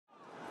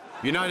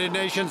United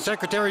Nations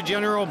Secretary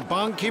General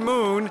Ban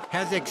Ki-moon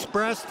has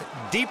expressed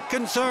deep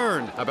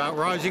concern about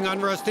rising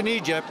unrest in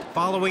Egypt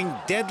following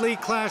deadly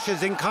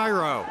clashes in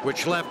Cairo,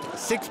 which left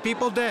 6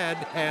 people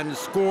dead and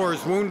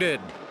scores wounded.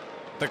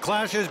 The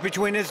clashes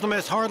between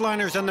Islamist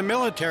hardliners and the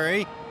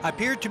military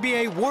appear to be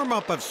a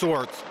warm-up of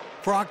sorts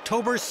for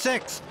October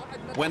 6th,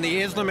 when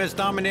the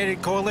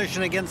Islamist-dominated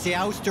coalition against the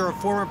ouster of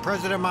former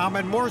President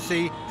Mohammed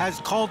Morsi has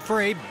called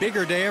for a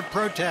bigger day of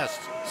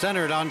protests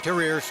centered on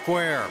Tahrir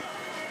Square.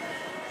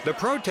 The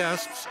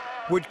protests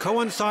would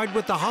coincide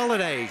with the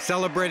holiday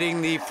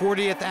celebrating the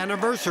 40th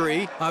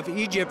anniversary of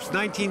Egypt's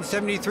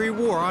 1973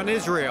 war on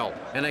Israel,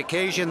 an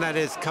occasion that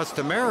is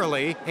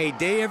customarily a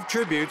day of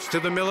tributes to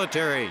the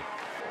military.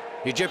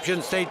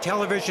 Egyptian state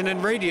television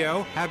and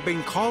radio have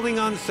been calling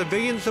on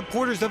civilian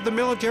supporters of the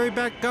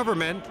military-backed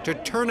government to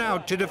turn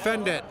out to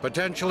defend it,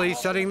 potentially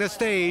setting the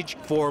stage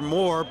for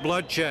more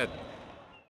bloodshed.